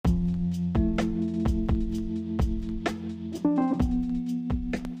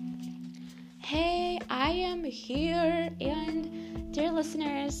here. And dear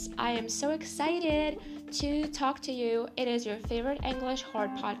listeners, I am so excited to talk to you. It is your favorite English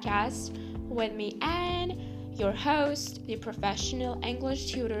Hard podcast with me, Anne, your host, the professional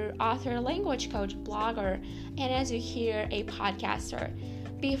English tutor, author, language coach, blogger, and as you hear, a podcaster.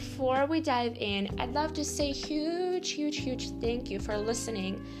 Before we dive in, I'd love to say huge thank you for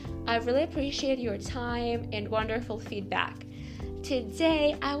listening. I really appreciate your time and wonderful feedback.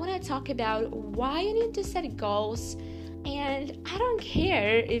 Today, I want to talk about why you need to set goals. And I don't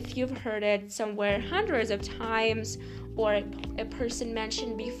care if you've heard it somewhere hundreds of times or a person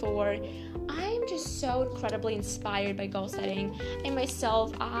mentioned before. I'm just so incredibly inspired by goal setting. And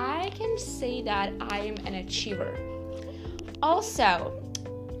myself, I can say that I'm an achiever. Also,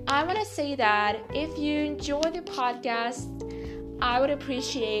 I want to say that if you enjoy the podcast, I would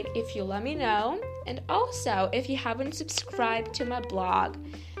appreciate if you let me know. And also, if you haven't subscribed to my blog,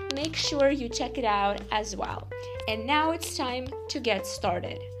 make sure you check it out as well. And now it's time to get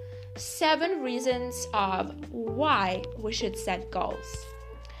started. 7 reasons of why we should set goals.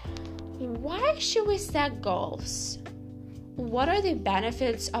 Why should we set goals? What are the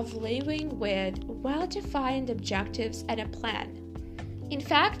benefits of living with well-defined objectives and a plan? In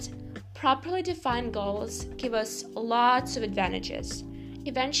fact, properly defined goals give us lots of advantages,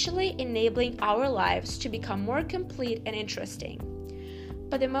 eventually enabling our lives to become more complete and interesting.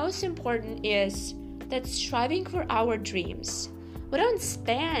 But the most important is that striving for our dreams, we don't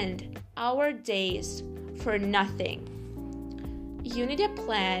spend our days for nothing. You need a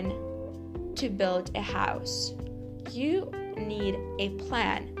plan to build a house. You need a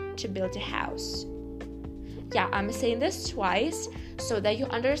plan to build a house. Yeah, I'm saying this twice so that you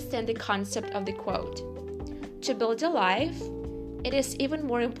understand the concept of the quote. To build a life, it is even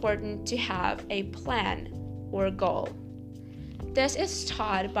more important to have a plan or goal. This is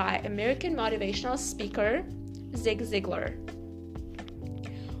taught by American motivational speaker Zig Ziglar.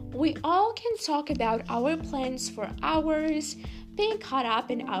 We all can talk about our plans for hours, being caught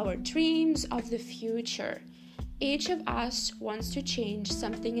up in our dreams of the future. Each of us wants to change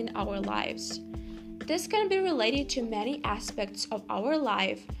something in our lives. This can be related to many aspects of our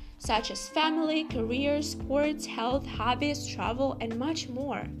life, such as family, career, sports, health, hobbies, travel, and much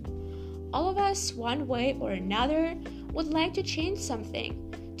more. All of us, one way or another, would like to change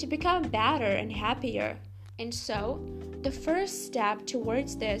something, to become better and happier. And so, the first step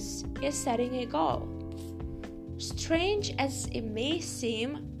towards this is setting a goal. Strange as it may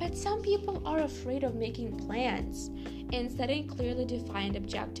seem, but some people are afraid of making plans and setting clearly defined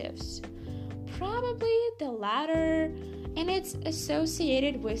objectives. Probably the latter, and it's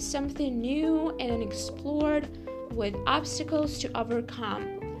associated with something new and unexplored, with obstacles to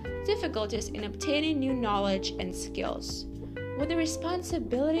overcome, difficulties in obtaining new knowledge and skills, with the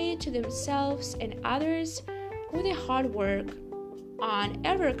responsibility to themselves and others, with the hard work on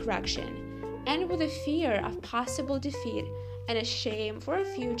error correction, and with the fear of possible defeat and a shame for a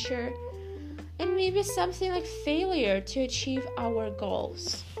future, and maybe something like failure to achieve our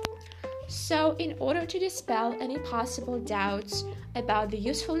goals. So, in order to dispel any possible doubts about the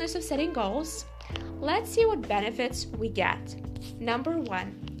usefulness of setting goals, let's see what benefits we get. Number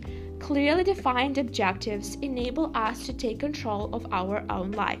 1, clearly defined objectives enable us to take control of our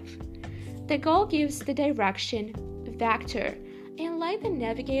own life. The goal gives the direction, vector, and like the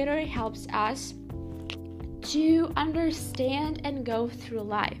navigator helps us to understand and go through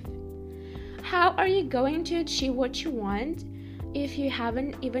life. How are you going to achieve what you want if you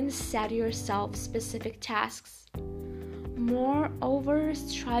haven't even set yourself specific tasks? Moreover,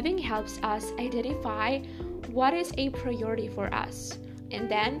 striving helps us identify what is a priority for us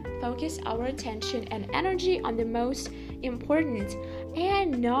and then focus our attention and energy on the most important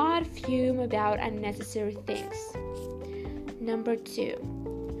and not fume about unnecessary things. Number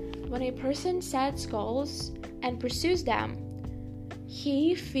 2, when a person sets goals and pursues them,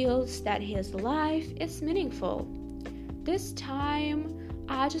 he feels that his life is meaningful. This time,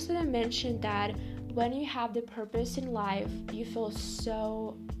 I just want to mention that when you have the purpose in life, you feel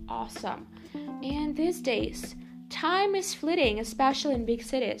so awesome. And these days, time is fleeting, especially in big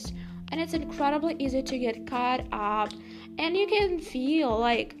cities, and it's incredibly easy to get caught up, and you can feel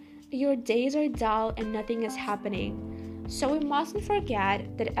like your days are dull and nothing is happening. So we mustn't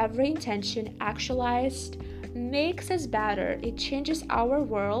forget that every intention actualized makes us better. It changes our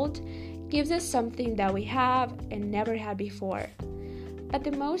world, gives us something that we have and never had before. But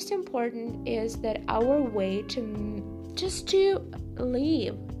the most important is that our way to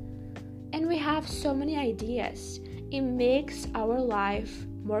live. And we have so many ideas. It makes our life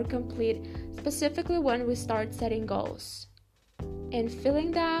more complete, specifically when we start setting goals and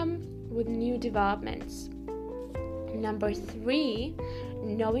filling them with new developments. Number 3,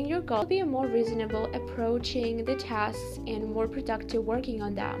 knowing your goal will be more reasonable approaching the tasks and more productive working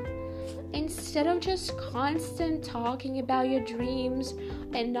on them. Instead of just constant talking about your dreams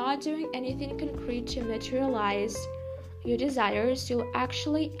and not doing anything concrete to materialize your desires, you'll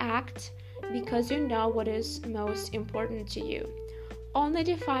actually act because you know what is most important to you. Only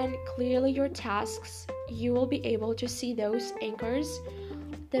define clearly your tasks, you will be able to see those anchors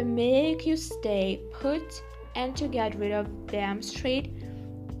that make you stay put and to get rid of them straight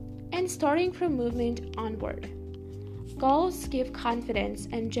and starting from movement onward. Goals give confidence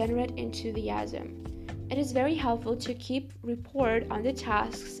and generate enthusiasm. It is very helpful to keep report on the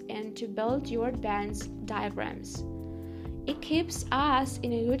tasks and to build your advanced diagrams. It keeps us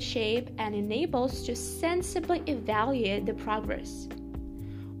in a good shape and enables to sensibly evaluate the progress.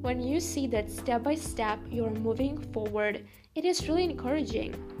 When you see that step by step you're moving forward, it is really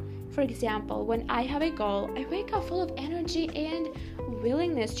encouraging. For example, when I have a goal, I wake up full of energy and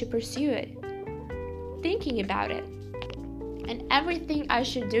willingness to pursue it, thinking about it, and everything I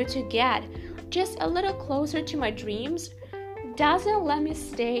should do to get just a little closer to my dreams doesn't let me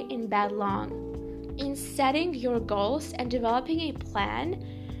stay in bed long. In setting your goals and developing a plan,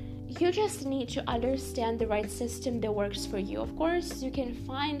 you just need to understand the right system that works for you. Of course, you can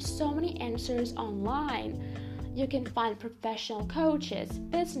find so many answers online. You can find professional coaches,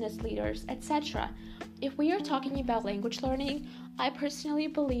 business leaders, etc. If we are talking about language learning, I personally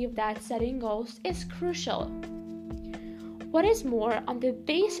believe that setting goals is crucial. What is more, on the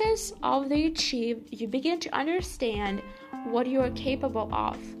basis of the achieved, you begin to understand what you are capable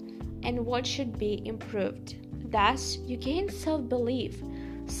of and what should be improved. Thus, you gain self-belief,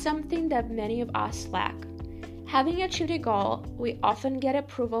 something that many of us lack. Having achieved a goal, we often get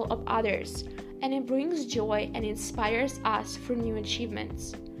approval of others, and it brings joy and inspires us for new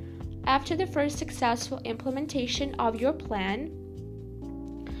achievements. After the first successful implementation of your plan,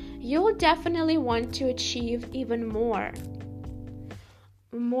 you'll definitely want to achieve even more.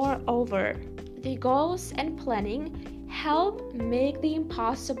 Moreover, the goals and planning help make the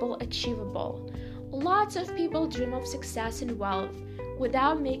impossible achievable. Lots of people dream of success and wealth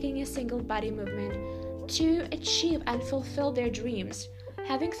without making a single body movement to achieve and fulfill their dreams.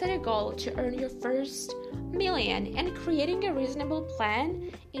 Having set a goal to earn your first million and creating a reasonable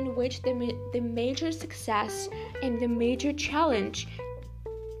plan in which the major success and the major challenge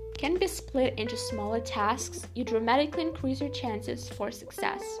can be split into smaller tasks, you dramatically increase your chances for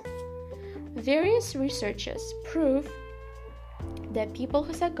success. Various researches prove that people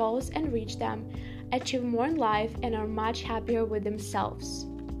who set goals and reach them achieve more in life and are much happier with themselves.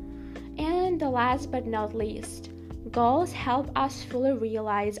 And the last but not least, goals help us fully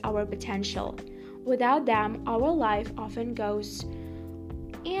realize our potential. Without them, our life often goes,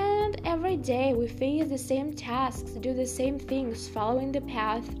 and every day we face the same tasks, do the same things, following the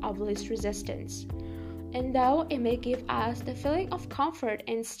path of least resistance. And though it may give us the feeling of comfort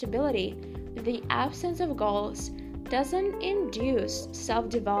and stability, the absence of goals doesn't induce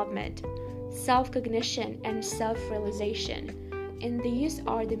self-development, self-cognition, and self-realization. And these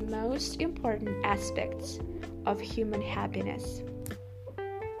are the most important aspects of human happiness.